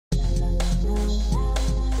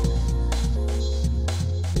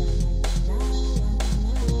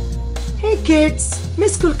kids,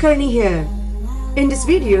 Miss Kulkarni here. In this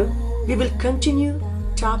video, we will continue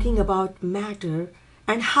talking about matter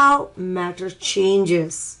and how matter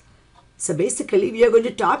changes. So basically, we are going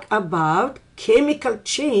to talk about chemical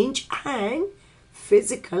change and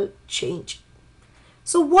physical change.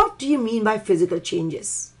 So what do you mean by physical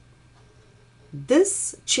changes?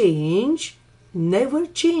 This change never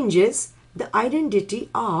changes the identity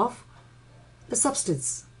of the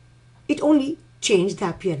substance. It only changes the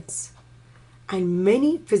appearance. And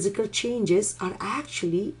many physical changes are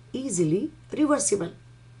actually easily reversible.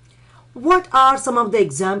 What are some of the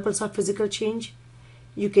examples of physical change?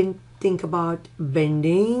 You can think about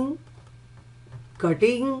bending,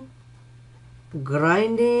 cutting,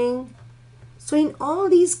 grinding. So in all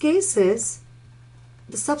these cases,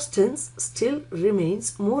 the substance still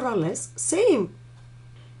remains more or less same.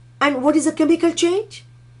 And what is a chemical change?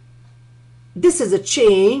 This is a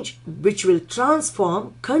change which will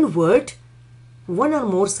transform, convert one or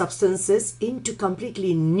more substances into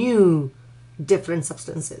completely new, different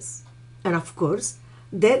substances. And of course,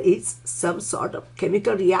 there is some sort of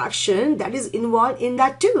chemical reaction that is involved in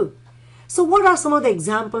that too. So what are some of the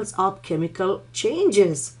examples of chemical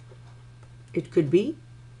changes? It could be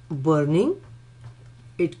burning,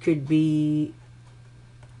 it could be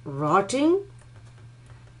rotting,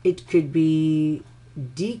 it could be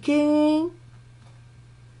decaying,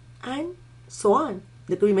 and so on.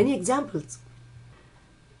 There could be many examples.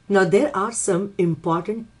 Now there are some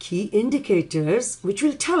important key indicators which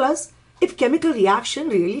will tell us if chemical reaction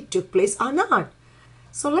really took place or not.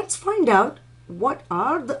 So let's find out what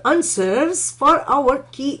are the answers for our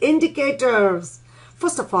key indicators.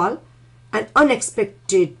 First of all, an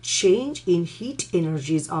unexpected change in heat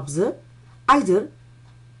energy is observed. Either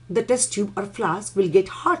the test tube or flask will get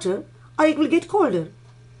hotter or it will get colder.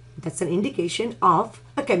 That's an indication of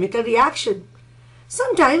a chemical reaction.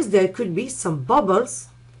 Sometimes there could be some bubbles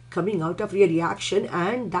coming out of your reaction,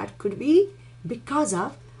 and that could be because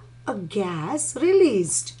of a gas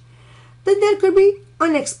released. Then there could be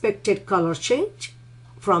unexpected color change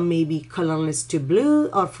from maybe colorless to blue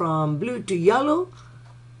or from blue to yellow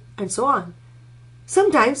and so on.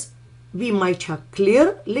 Sometimes we might have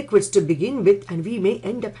clear liquids to begin with and we may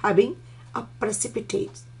end up having a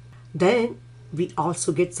precipitate. Then we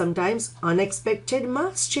also get sometimes unexpected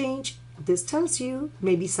mass change. This tells you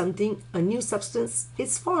maybe a new substance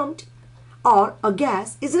is formed or a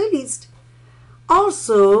gas is released.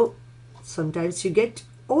 Also, sometimes you get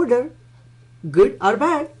odor, good or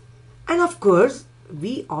bad. And of course,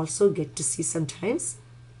 we also get to see sometimes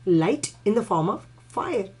light in the form of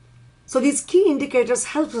fire. So these key indicators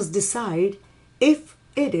help us decide if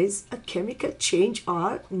it is a chemical change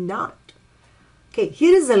or not. Okay,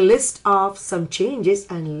 here is a list of some changes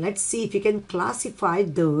and let's see if you can classify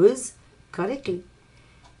those correctly.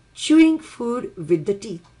 Chewing food with the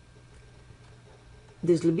teeth.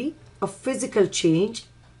 This will be a physical change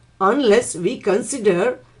unless we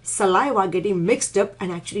consider saliva getting mixed up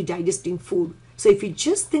and actually digesting food. So if you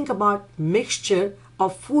just think about mixture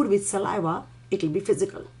of food with saliva, it will be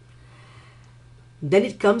physical. Then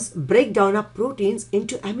it comes breakdown of proteins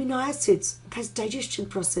into amino acids. That's digestion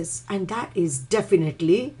process, and that is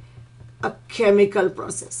definitely a chemical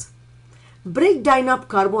process. Breakdown of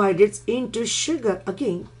carbohydrates into sugar,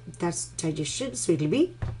 again that's digestion, so it will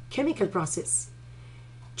be chemical process.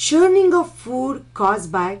 Churning of food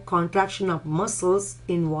caused by contraction of muscles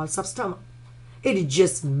in walls of stomach. It is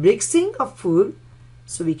just mixing of food,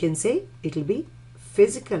 so we can say it will be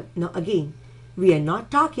physical. Now again, we are not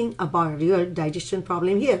talking about real digestion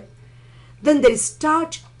problem here. Then there is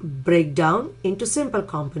starch breakdown into simple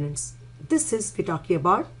components. This is we're talking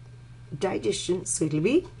about digestion, so it will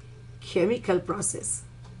be chemical process.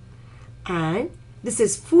 And this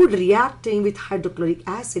is food reacting with hydrochloric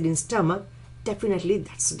acid in stomach. Definitely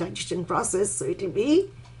that's digestion process, so it will be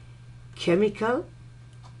chemical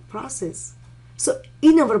process. So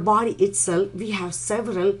in our body itself, we have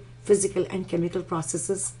several physical and chemical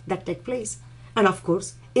processes that take place. And of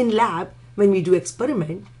course, in lab, when we do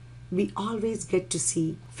experiment, we always get to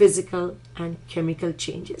see physical and chemical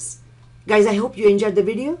changes. Guys, I hope you enjoyed the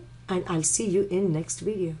video and I'll see you in next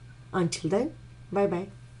video. Until then, bye-bye.